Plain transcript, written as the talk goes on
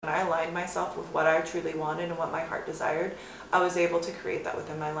I aligned myself with what I truly wanted and what my heart desired, I was able to create that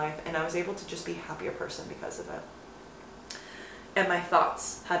within my life, and I was able to just be a happier person because of it. And my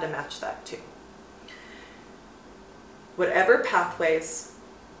thoughts had to match that too. Whatever pathways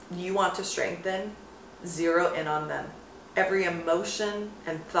you want to strengthen, zero in on them. Every emotion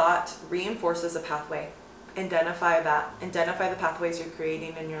and thought reinforces a pathway. Identify that. Identify the pathways you're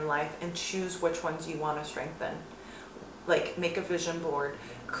creating in your life and choose which ones you want to strengthen. Like, make a vision board.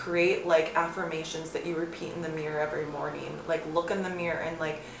 Create like affirmations that you repeat in the mirror every morning. Like, look in the mirror and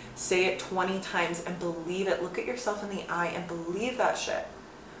like say it 20 times and believe it. Look at yourself in the eye and believe that shit.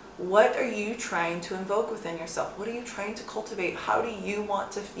 What are you trying to invoke within yourself? What are you trying to cultivate? How do you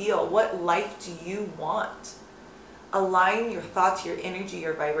want to feel? What life do you want? Align your thoughts, your energy,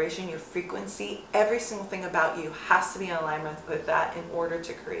 your vibration, your frequency. Every single thing about you has to be in alignment with that in order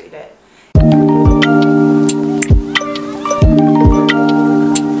to create it.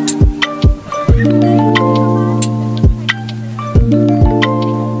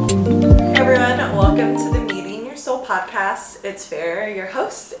 Podcast. It's Fair, your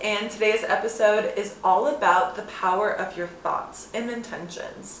host, and today's episode is all about the power of your thoughts and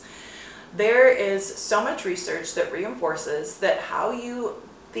intentions. There is so much research that reinforces that how you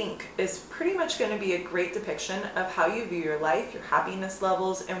think is pretty much going to be a great depiction of how you view your life, your happiness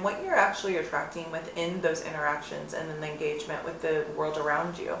levels, and what you're actually attracting within those interactions and in the engagement with the world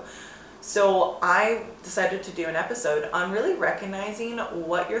around you. So I decided to do an episode on really recognizing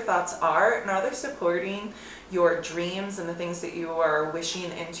what your thoughts are and are they supporting your dreams and the things that you are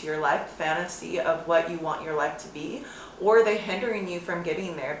wishing into your life, fantasy of what you want your life to be, or are they hindering you from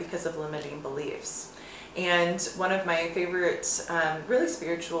getting there because of limiting beliefs? And one of my favorite really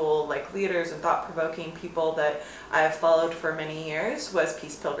spiritual like leaders and thought-provoking people that I've followed for many years was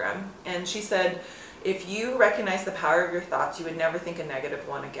Peace Pilgrim. And she said, if you recognize the power of your thoughts, you would never think a negative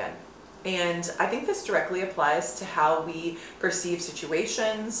one again. And I think this directly applies to how we perceive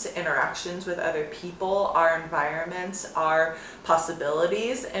situations, interactions with other people, our environments, our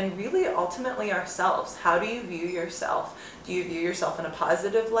possibilities, and really ultimately ourselves. How do you view yourself? Do you view yourself in a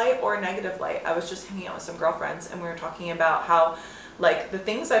positive light or a negative light? I was just hanging out with some girlfriends and we were talking about how like the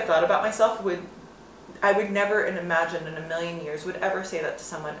things I thought about myself I would never imagine in a million years would ever say that to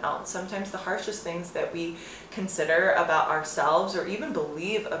someone else. Sometimes the harshest things that we consider about ourselves or even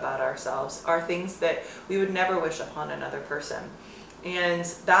believe about ourselves are things that we would never wish upon another person. And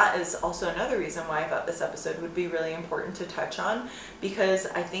that is also another reason why I thought this episode would be really important to touch on, because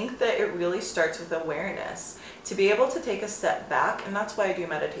I think that it really starts with awareness. To be able to take a step back, and that's why I do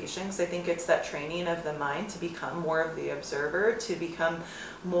meditation, because I think it's that training of the mind to become more of the observer, to become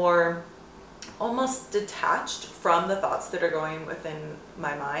more almost detached from the thoughts that are going within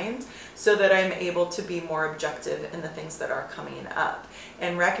my mind so that I'm able to be more objective in the things that are coming up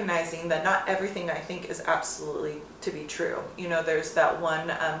and recognizing that not everything I think is absolutely to be true. You know, there's that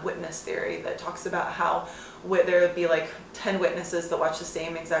one witness theory that talks about how there would be like 10 witnesses that watch the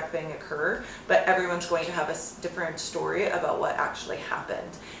same exact thing occur, but everyone's going to have a different story about what actually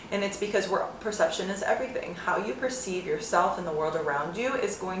happened. And it's because perception is everything. How you perceive yourself and the world around you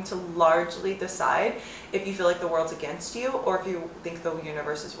is going to largely decide if you feel like the world's against you or if you think the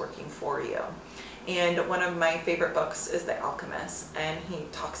universe is working for you. And one of my favorite books is The Alchemist, and he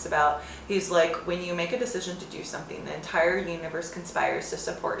talks about, he's like, when you make a decision to do something, the entire universe conspires to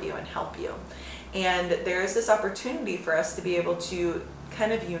support you and help you. And there is this opportunity for us to be able to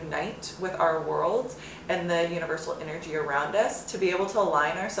kind of unite with our world and the universal energy around us, to be able to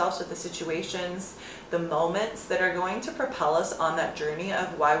align ourselves with the situations, the moments that are going to propel us on that journey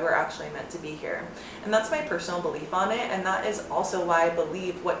of why we're actually meant to be here. And that's my personal belief on it, and that is also why I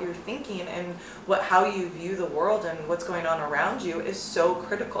believe what you're thinking and how you view the world and what's going on around you is so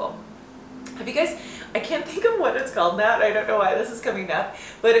critical. Have you guys, I can't think of what it's called now. I don't know why this is coming up,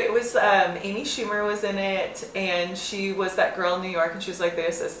 but it was Amy Schumer was in it, and she was that girl in New York, and she was like the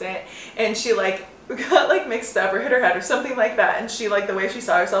assistant, and she like got like mixed up or hit her head or something like that, and she like the way she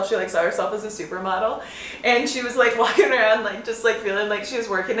saw herself, she like saw herself as a supermodel, and she was like walking around like just like feeling like she was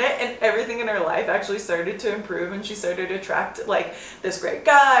working it, and everything in her life actually started to improve, and she started to attract like this great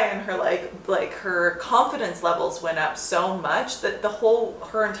guy, and her like her confidence levels went up so much that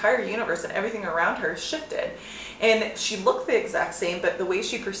her entire universe and everything around her shifted. And she looked the exact same, but the way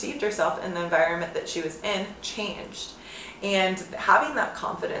she perceived herself in the environment that she was in changed. And having that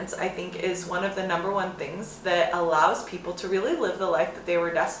confidence, I think, is one of the number one things that allows people to really live the life that they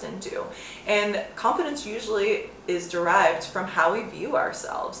were destined to. And confidence usually is derived from how we view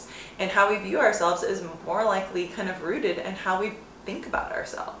ourselves. And how we view ourselves is more likely kind of rooted in how we think about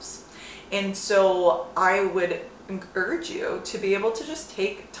ourselves. And so I would urge you to be able to just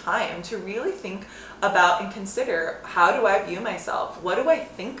take time to really think about and consider, how do I view myself? What do I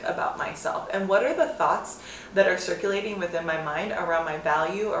think about myself? And what are the thoughts that are circulating within my mind around my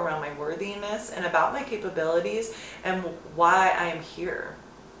value, around my worthiness, and about my capabilities and why I am here?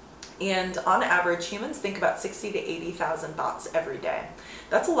 And on average, humans think about 60 to 80,000 thoughts every day.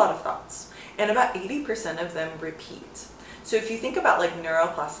 That's a lot of thoughts. And about 80% of them repeat. So if you think about like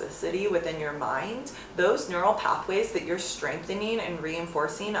neuroplasticity within your mind, those neural pathways that you're strengthening and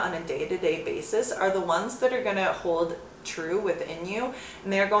reinforcing on a day-to-day basis are the ones that are going to hold true within you,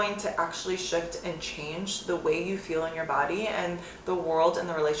 and they're going to actually shift and change the way you feel in your body and the world and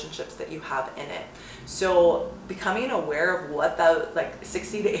the relationships that you have in it. So becoming aware of what that like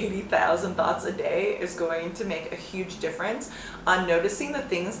 60 to 80,000 thoughts a day is going to make a huge difference on noticing the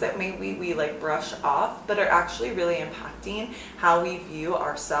things that maybe we like brush off but are actually really impacting how we view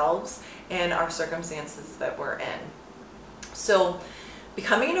ourselves and our circumstances that we're in. So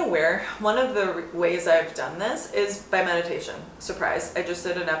becoming aware, one of the ways I've done this is by meditation. Surprise, I just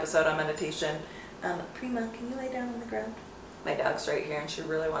did an episode on meditation. Prima, can you lay down on the ground? My dog's right here and she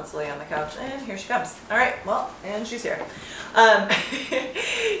really wants to lay on the couch, and here she comes. All right, well, and she's here.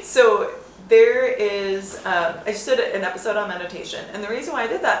 So there is, I just did an episode on meditation, and the reason why I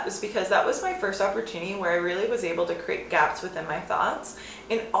did that was because that was my first opportunity where I really was able to create gaps within my thoughts,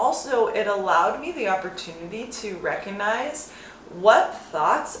 and also it allowed me the opportunity to recognize what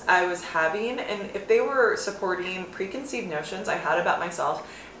thoughts I was having and if they were supporting preconceived notions I had about myself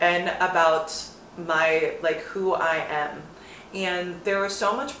and about my like who I am. And there was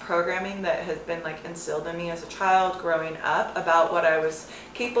so much programming that has been like instilled in me as a child growing up about what I was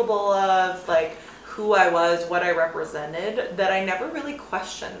capable of, like who I was, what I represented, that I never really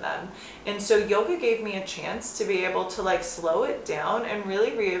questioned them. And so yoga gave me a chance to be able to like slow it down and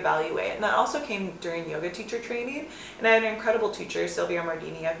really reevaluate. And that also came during yoga teacher training. And I had an incredible teacher, Sylvia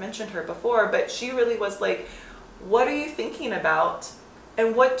Mardini. I've mentioned her before, but she really was like, what are you thinking about?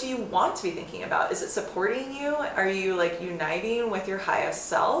 And what do you want to be thinking about? Is it supporting you? Are you like uniting with your highest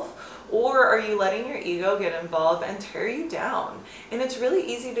self? Or are you letting your ego get involved and tear you down? And it's really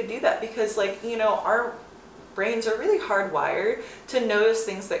easy to do that because like, you know, our brains are really hardwired to notice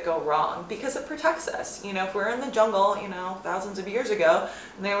things that go wrong because it protects us. You know, if we're in the jungle, you know, thousands of years ago,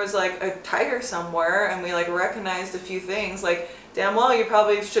 and there was like a tiger somewhere and we like recognized a few things, like damn well you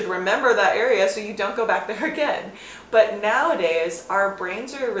probably should remember that area so you don't go back there again. But nowadays our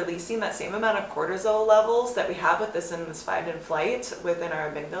brains are releasing that same amount of cortisol levels that we have with this in this fight and flight within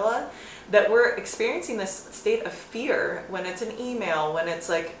our amygdala, that we're experiencing this state of fear when it's an email, when it's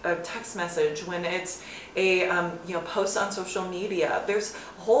like a text message, when it's a post on social media. There's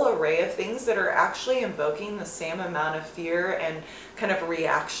a whole array of things that are actually invoking the same amount of fear and kind of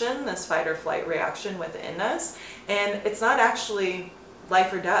reaction, this fight or flight reaction within us. And it's not actually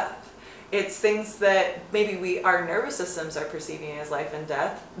life or death. It's things that maybe our nervous systems are perceiving as life and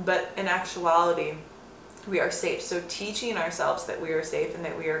death, but in actuality, we are safe. So teaching ourselves that we are safe and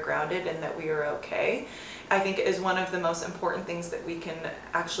that we are grounded and that we are okay, I think is one of the most important things that we can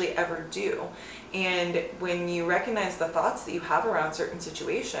actually ever do. And when you recognize the thoughts that you have around certain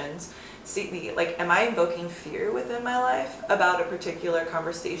situations, see, like, am I invoking fear within my life about a particular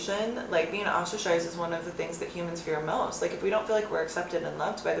conversation? Like being ostracized is one of the things that humans fear most. Like if we don't feel like we're accepted and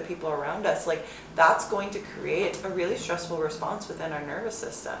loved by the people around us, like that's going to create a really stressful response within our nervous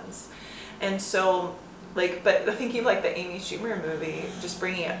systems. And so like, but thinking of like the Amy Schumer movie, just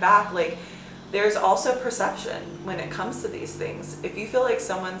bringing it back, like there's also perception when it comes to these things. If you feel like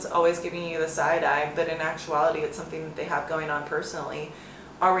someone's always giving you the side eye, but in actuality it's something that they have going on personally,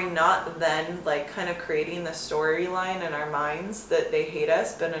 are we not then like kind of creating the storyline in our minds that they hate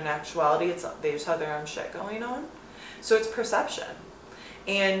us, but in actuality they just have their own shit going on? So it's perception.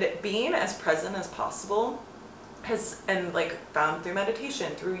 And being as present as possible and like found through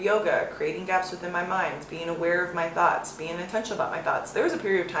meditation, through yoga, creating gaps within my mind, being aware of my thoughts, being intentional about my thoughts. There was a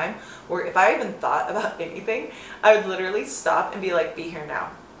period of time where if I even thought about anything, I would literally stop and be like, be here now.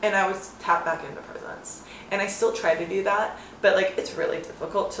 And I would tap back into presence. And I still try to do that, but like it's really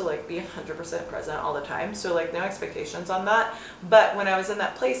difficult to like be 100% present all the time. So like no expectations on that. But when I was in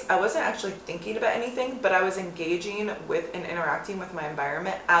that place, I wasn't actually thinking about anything, but I was engaging with and interacting with my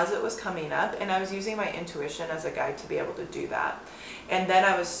environment as it was coming up. And I was using my intuition as a guide to be able to do that. And then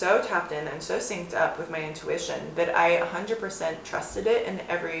I was so tapped in and so synced up with my intuition that I 100% trusted it in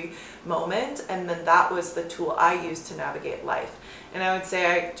every moment. And then that was the tool I used to navigate life. And I would say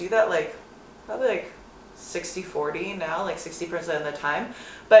I do that like probably like 60-40 now, like 60% of the time.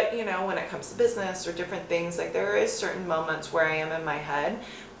 But you know, when it comes to business or different things, like there is certain moments where I am in my head,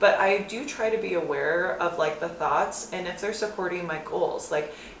 but I do try to be aware of like the thoughts and if they're supporting my goals.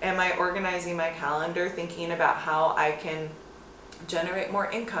 Like, am I organizing my calendar thinking about how I can generate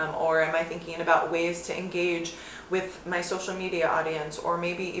more income, or am I thinking about ways to engage with my social media audience, or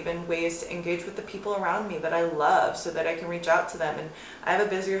maybe even ways to engage with the people around me that I love so that I can reach out to them? And I have a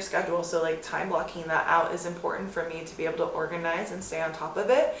busier schedule, so like time blocking that out is important for me to be able to organize and stay on top of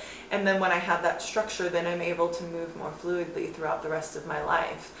it. And then when I have that structure, then I'm able to move more fluidly throughout the rest of my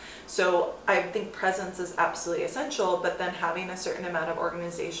life. So I think presence is absolutely essential, but then having a certain amount of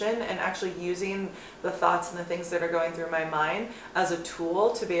organization and actually using the thoughts and the things that are going through my mind as a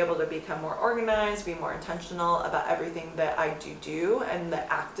tool to be able to become more organized, be more intentional about everything that I do and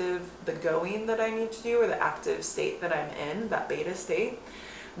the going that I need to do, or the active state that I'm in, that beta state,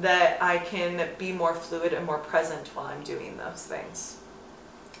 that I can be more fluid and more present while I'm doing those things.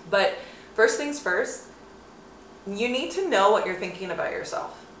 But first things first, you need to know what you're thinking about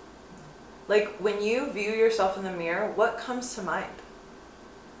yourself. Like, when you view yourself in the mirror, what comes to mind?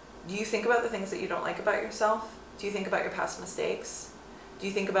 Do you think about the things that you don't like about yourself? Do you think about your past mistakes? Do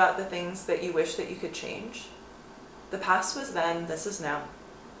you think about the things that you wish that you could change? The past was then, this is now.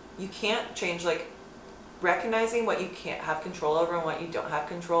 You can't change. Like, recognizing what you can't have control over and what you don't have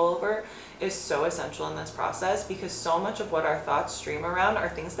control over is so essential in this process, because so much of what our thoughts stream around are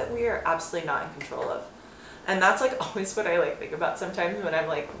things that we are absolutely not in control of. And that's like always what I like think about sometimes when I'm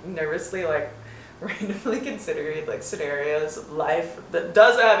like nervously like randomly considering like scenarios of life that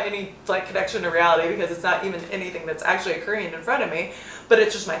doesn't have any like connection to reality, because it's not even anything that's actually occurring in front of me, but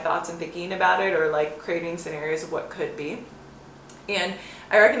it's just my thoughts and thinking about it, or like creating scenarios of what could be. And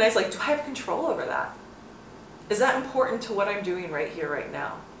I recognize, like, do I have control over that? Is that important to what I'm doing right here, right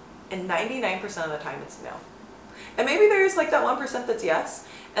now? And 99% of the time it's no. And maybe there's like that 1% that's yes.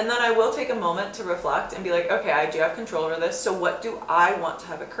 And then I will take a moment to reflect and be like, okay, I do have control over this. So what do I want to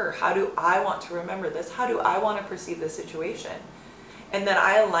have occur? How do I want to remember this? How do I want to perceive this situation? And then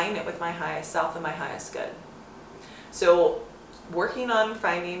I align it with my highest self and my highest good. So working on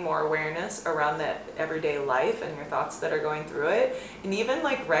finding more awareness around that everyday life and your thoughts that are going through it, and even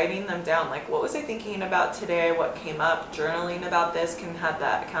like writing them down, like, what was I thinking about today, what came up, journaling about this can have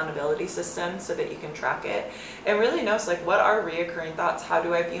that accountability system so that you can track it and really know, like, what are reoccurring thoughts? How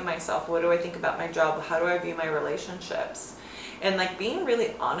do I view myself? What do I think about my job? How do I view my relationships? And like being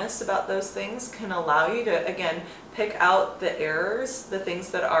really honest about those things can allow you to, again, pick out the errors, the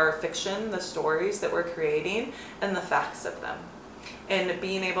things that are fiction, the stories that we're creating, and the facts of them. And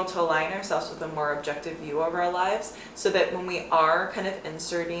being able to align ourselves with a more objective view of our lives, so that when we are kind of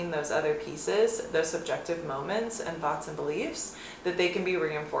inserting those other pieces, those subjective moments and thoughts and beliefs, that they can be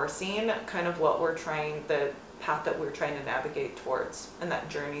reinforcing kind of what we're trying, the path that we're trying to navigate towards, and that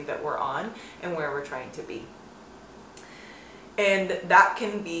journey that we're on and where we're trying to be. And that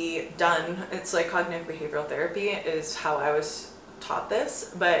can be done, it's like cognitive behavioral therapy is how I was taught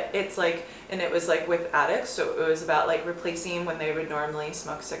this, but it's like, and it was like with addicts, so it was about like replacing when they would normally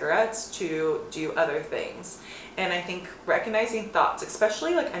smoke cigarettes to do other things. And I think recognizing thoughts,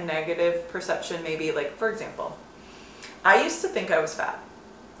 especially like a negative perception, maybe like, for example, I used to think I was fat.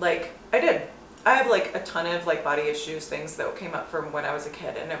 Like, I did. I have like a ton of like body issues, things that came up from when I was a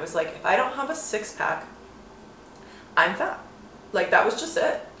kid, and it was like, if I don't have a six-pack, I'm fat. Like, that was just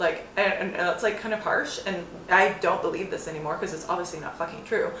it. Like, and it's like kind of harsh, and I don't believe this anymore because it's obviously not fucking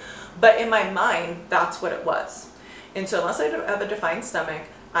true. But in my mind, that's what it was. And so unless I have a defined stomach,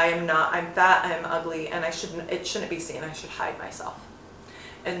 I'm fat, I'm ugly, and it shouldn't be seen. I should hide myself.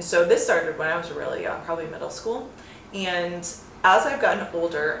 And so this started when I was really young, probably middle school. And as I've gotten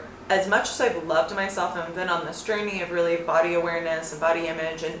older, as much as I've loved myself and been on this journey of really body awareness and body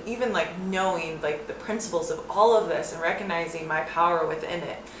image, and even like knowing like the principles of all of this and recognizing my power within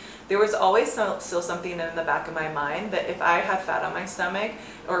it, there was always still something in the back of my mind that if I had fat on my stomach,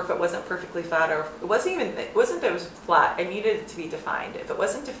 or if it wasn't perfectly fat, or if it wasn't that it was flat, I needed it to be defined. If it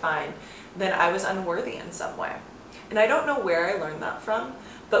wasn't defined, then I was unworthy in some way. And I don't know where I learned that from,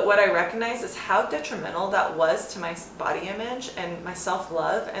 but what I recognize is how detrimental that was to my body image and my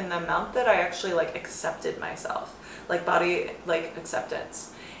self-love, and the amount that I actually like accepted myself, like body like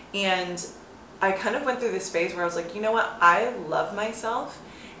acceptance. And I kind of went through this phase where I was like, you know what, I love myself,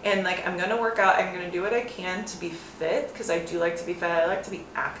 and like I'm gonna work out, I'm gonna do what I can to be fit, because I do like to be fit, I like to be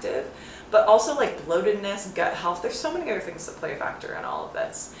active, but also like bloatedness, gut health, there's so many other things that play a factor in all of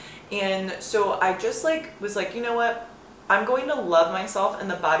this. And so I just like was like, you know what, I'm going to love myself in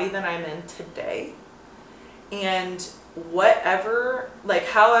the body that I'm in today, and whatever, like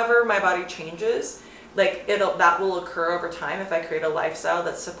however my body changes, like that will occur over time if I create a lifestyle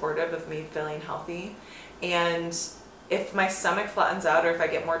that's supportive of me feeling healthy. And if my stomach flattens out or if I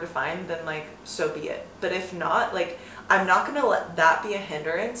get more defined, then like, so be it. But if not, like, I'm not going to let that be a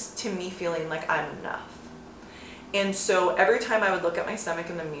hindrance to me feeling like I'm enough. And so every time I would look at my stomach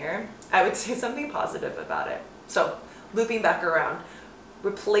in the mirror, I would say something positive about it. So looping back around,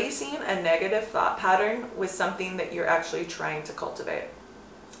 replacing a negative thought pattern with something that you're actually trying to cultivate.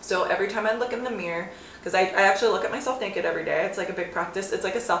 So every time I look in the mirror, because I actually look at myself naked every day. It's like a big practice. It's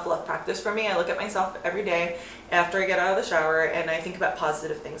like a self-love practice for me. I look at myself every day after I get out of the shower, and I think about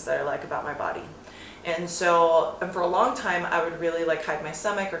positive things that I like about my body. And so, and for a long time, I would really like hide my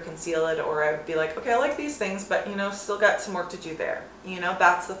stomach or conceal it, or I would be like, okay, I like these things, but you know, still got some work to do there. You know,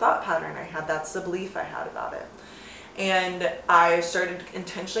 that's the thought pattern I had. That's the belief I had about it. And I started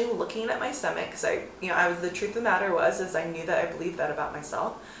intentionally looking at my stomach because the truth of the matter is I knew that I believed that about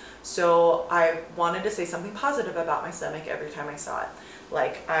myself. So I wanted to say something positive about my stomach every time I saw it.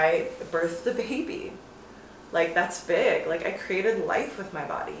 Like, I birthed a baby. Like, that's big. Like, I created life with my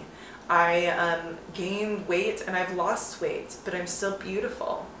body. I gained weight and I've lost weight, but I'm still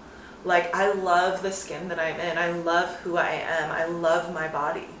beautiful. Like, I love the skin that I'm in. I love who I am. I love my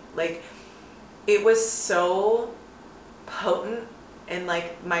body. Like, it was so potent in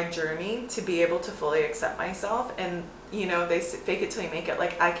like my journey to be able to fully accept myself. And you know, they fake it till you make it.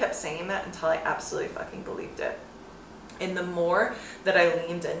 Like, I kept saying that until I absolutely fucking believed it. And the more that I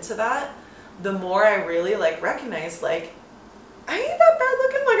leaned into that, the more I really like recognized, like, I ain't that bad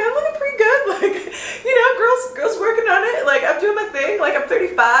looking. Like, I'm looking pretty good. Like, you know, girls working on it. Like, I'm doing my thing. Like, I'm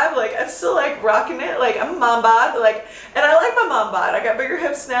 35. Like, I'm still like rocking it. Like, I'm a mom bod. Like, and I like my mom bod. I got bigger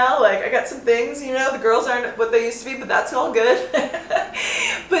hips now. Like, I got some things, you know, the girls aren't what they used to be, but that's all good.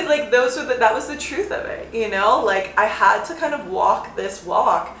 But like, that was the truth of it, you know? Like, I had to kind of walk this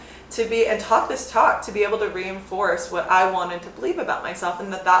walk to be, and talk this talk to be able to reinforce what I wanted to believe about myself,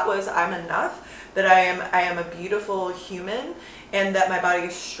 and that was, I'm enough, that I am a beautiful human, and that my body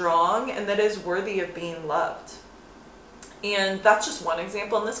is strong, and that is worthy of being loved. And that's just one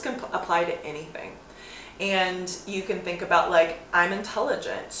example, and this can apply to anything. And you can think about, like, I'm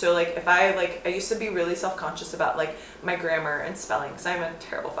intelligent. So like, if I used to be really self-conscious about like my grammar and spelling, because I'm a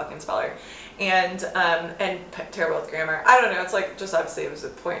terrible fucking speller, and terrible with grammar. I don't know. It's like, just obviously it was a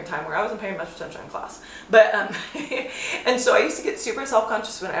point in time where I wasn't paying much attention in class. But and so I used to get super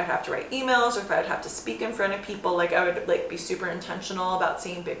self-conscious when I'd have to write emails, or if I'd have to speak in front of people. Like, I would like be super intentional about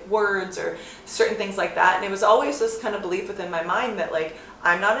saying big words or certain things like that. And it was always this kind of belief within my mind that like,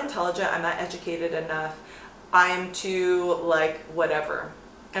 I'm not intelligent, I'm not educated enough, I'm too like whatever.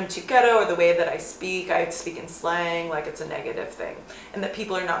 I'm too ghetto, or the way that I speak in slang, like it's a negative thing. And that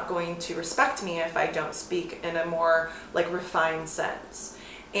people are not going to respect me if I don't speak in a more like refined sense.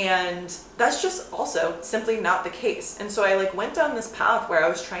 And that's just also simply not the case. And so I like went down this path where I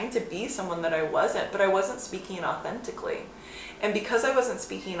was trying to be someone that I wasn't, but I wasn't speaking authentically. And because I wasn't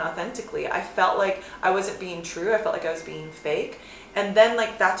speaking authentically, I felt like I wasn't being true. I felt like I was being fake. And then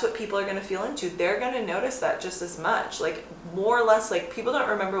like, that's what people are going to feel into. They're going to notice that just as much. Like, more or less, like, people don't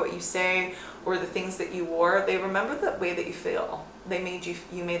remember what you say or the things that you wore. They remember the way that you feel.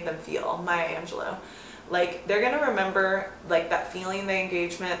 You made them feel. Maya Angelou. Like, they're going to remember like that feeling, the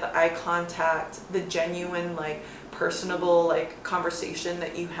engagement, the eye contact, the genuine, like, personable, like, conversation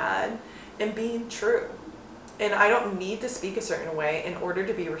that you had, and being true. And I don't need to speak a certain way in order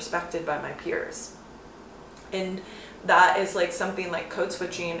to be respected by my peers. And that is like something like code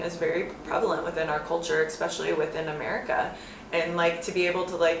switching is very prevalent within our culture, especially within America. And like, to be able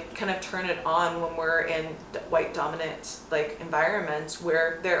to like kind of turn it on when we're in white dominant like environments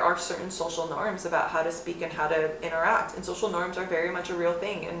where there are certain social norms about how to speak and how to interact. And social norms are very much a real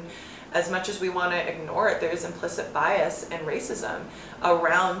thing. And as much as we want to ignore it, there's implicit bias and racism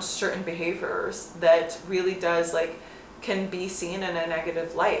around certain behaviors that really does like, can be seen in a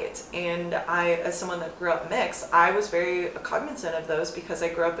negative light. And I, as someone that grew up mixed, I was very cognizant of those because I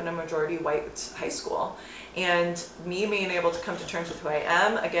grew up in a majority white high school. And me being able to come to terms with who I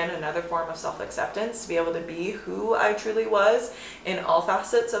am, again, another form of self-acceptance, to be able to be who I truly was in all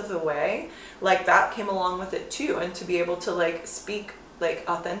facets of the way, like that came along with it too. And to be able to like speak like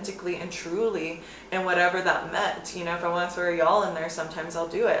authentically and truly, and whatever that meant. You know, if I want to throw y'all in there, sometimes I'll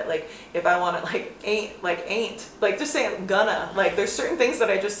do it. Like, if I want to ain't, just saying gonna, like, there's certain things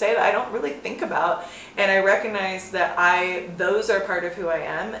that I just say that I don't really think about, and I recognize that those are part of who I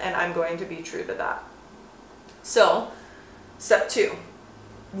am, and I'm going to be true to that. So, step 2,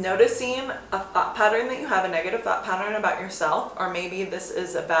 noticing a thought pattern that you have, a negative thought pattern about yourself, or maybe this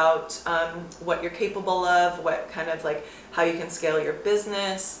is about what you're capable of, what kind of like how you can scale your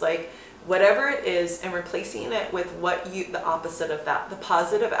business, like whatever it is, and replacing it with the opposite of that, the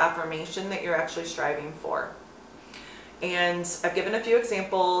positive affirmation that you're actually striving for. And I've given a few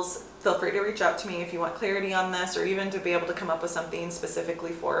examples. Feel free to reach out to me if you want clarity on this, or even to be able to come up with something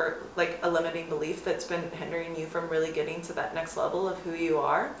specifically for like a limiting belief that's been hindering you from really getting to that next level of who you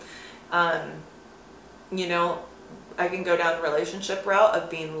are. You know, I can go down the relationship route of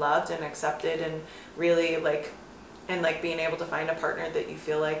being loved and accepted and really being able to find a partner that you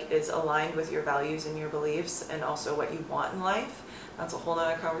feel like is aligned with your values and your beliefs and also what you want in life. That's a whole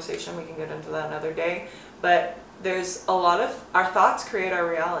nother conversation. We can get into that another day. But there's a lot of our thoughts create our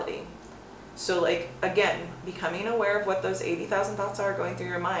reality. So like, again, becoming aware of what those 80,000 thoughts are going through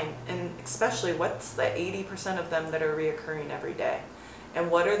your mind, and especially what's the 80% of them that are reoccurring every day. And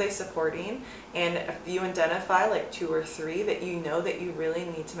what are they supporting? And if you identify like 2 or 3 that you know that you really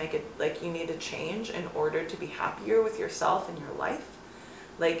need to make it, like you need to change in order to be happier with yourself and your life,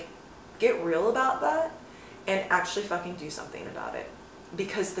 like get real about that and actually fucking do something about it.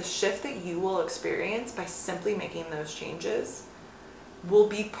 Because the shift that you will experience by simply making those changes will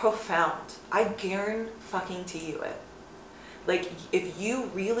be profound. I guarantee you it. Like if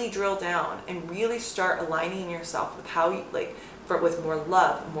you really drill down and really start aligning yourself with how you with more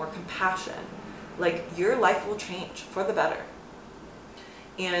love, more compassion, like your life will change for the better.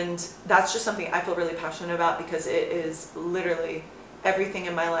 And that's just something I feel really passionate about because it is literally everything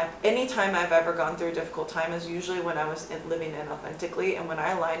in my life. Anytime I've ever gone through a difficult time is usually when I was living inauthentically, and when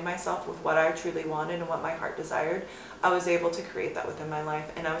I aligned myself with what I truly wanted and what my heart desired, I was able to create that within my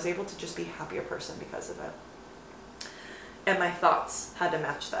life, and I was able to just be a happier person because of it. And my thoughts had to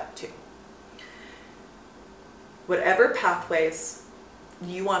match that too. Whatever pathways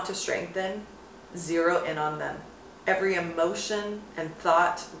you want to strengthen, zero in on them. Every emotion and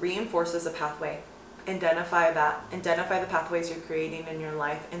thought reinforces a pathway. Identify that. Identify the pathways you're creating in your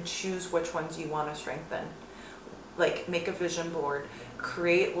life and choose which ones you want to strengthen. Like make a vision board.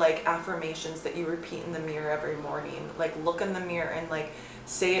 Create like affirmations that you repeat in the mirror every morning. Like look in the mirror and like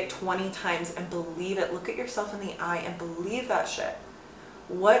say it 20 times and believe it. Look at yourself in the eye and believe that shit.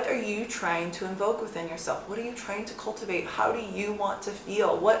 What are you trying to invoke within yourself? What are you trying to cultivate? How do you want to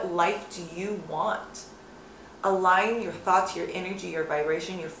feel? What life do you want? Align your thoughts, your energy, your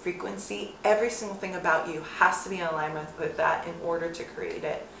vibration, your frequency. Every single thing about you has to be in alignment with that in order to create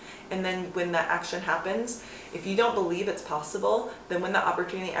it. And then when that action happens, if you don't believe it's possible, then when the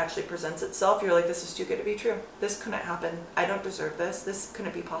opportunity actually presents itself, you're like, this is too good to be true. This couldn't happen. I don't deserve this. This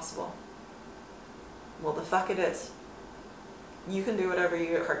couldn't be possible. Well, the fuck it is. You can do whatever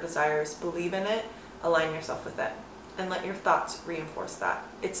your heart desires. Believe in it. Align yourself with it. And let your thoughts reinforce that.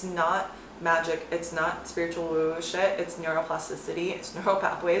 It's not magic. It's not spiritual woo-woo shit. It's neuroplasticity. It's neural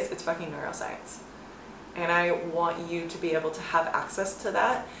pathways. It's fucking neuroscience. And I want you to be able to have access to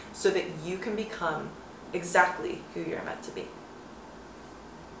that so that you can become exactly who you're meant to be.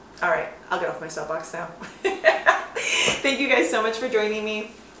 All right, I'll get off my soapbox now. Thank you guys so much for joining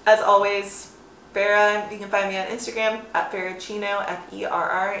me. As always, Farah, you can find me on Instagram at Ferrachino,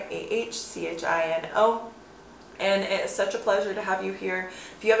 Ferrachino. And it's such a pleasure to have you here.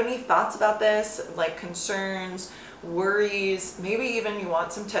 If you have any thoughts about this, like concerns, worries, maybe even you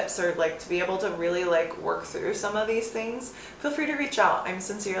want some tips or like to be able to really like work through some of these things, feel free to reach out. I'm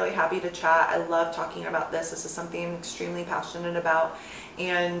sincerely happy to chat. I love talking about this. This is something I'm extremely passionate about.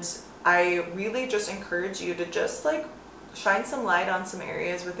 And I really just encourage you to just like shine some light on some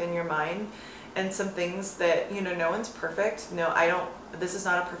areas within your mind and some things that, you know, no one's perfect. No, this is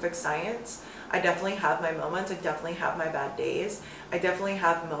not a perfect science. I definitely have my moments. I definitely have my bad days. I definitely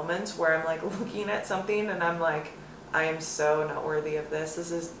have moments where I'm like looking at something and I'm like, I am so not worthy of this.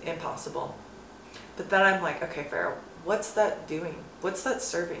 This is impossible. But then I'm like, okay, Farah, what's that doing? What's that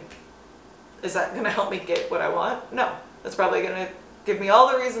serving? Is that going to help me get what I want? No. That's probably going to give me all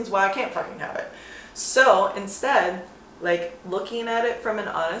the reasons why I can't fucking have it. So instead, like looking at it from an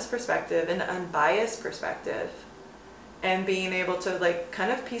honest perspective, an unbiased perspective, and being able to like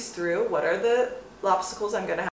kind of piece through what are the obstacles I'm going to have